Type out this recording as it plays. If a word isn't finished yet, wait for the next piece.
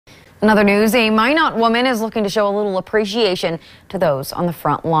Another news, a Minot woman is looking to show a little appreciation to those on the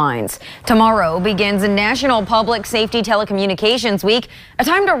front lines. Tomorrow begins National Public Safety Telecommunications Week, a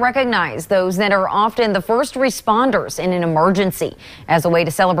time to recognize those that are often the first responders in an emergency. As a way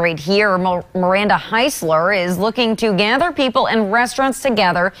to celebrate here, Miranda Heisler is looking to gather people and restaurants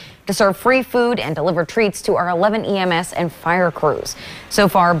together to serve free food and deliver treats to our 11 EMS and fire crews. So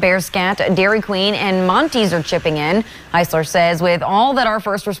far, Bear Scat, Dairy Queen, and Monty's are chipping in. Heisler says with all that our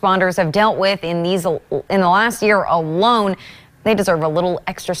first responders have dealt with in the last year alone, they deserve a little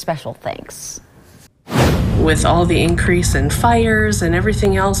extra special thanks. With all the increase in fires and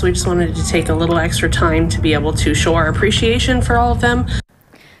everything else, we just wanted to take a little extra time to be able to show our appreciation for all of them.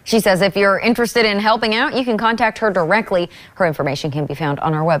 She says if you're interested in helping out, you can contact her directly. Her information can be found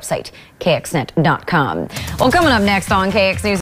on our website, kxnet.com. Well, coming up next on KX News.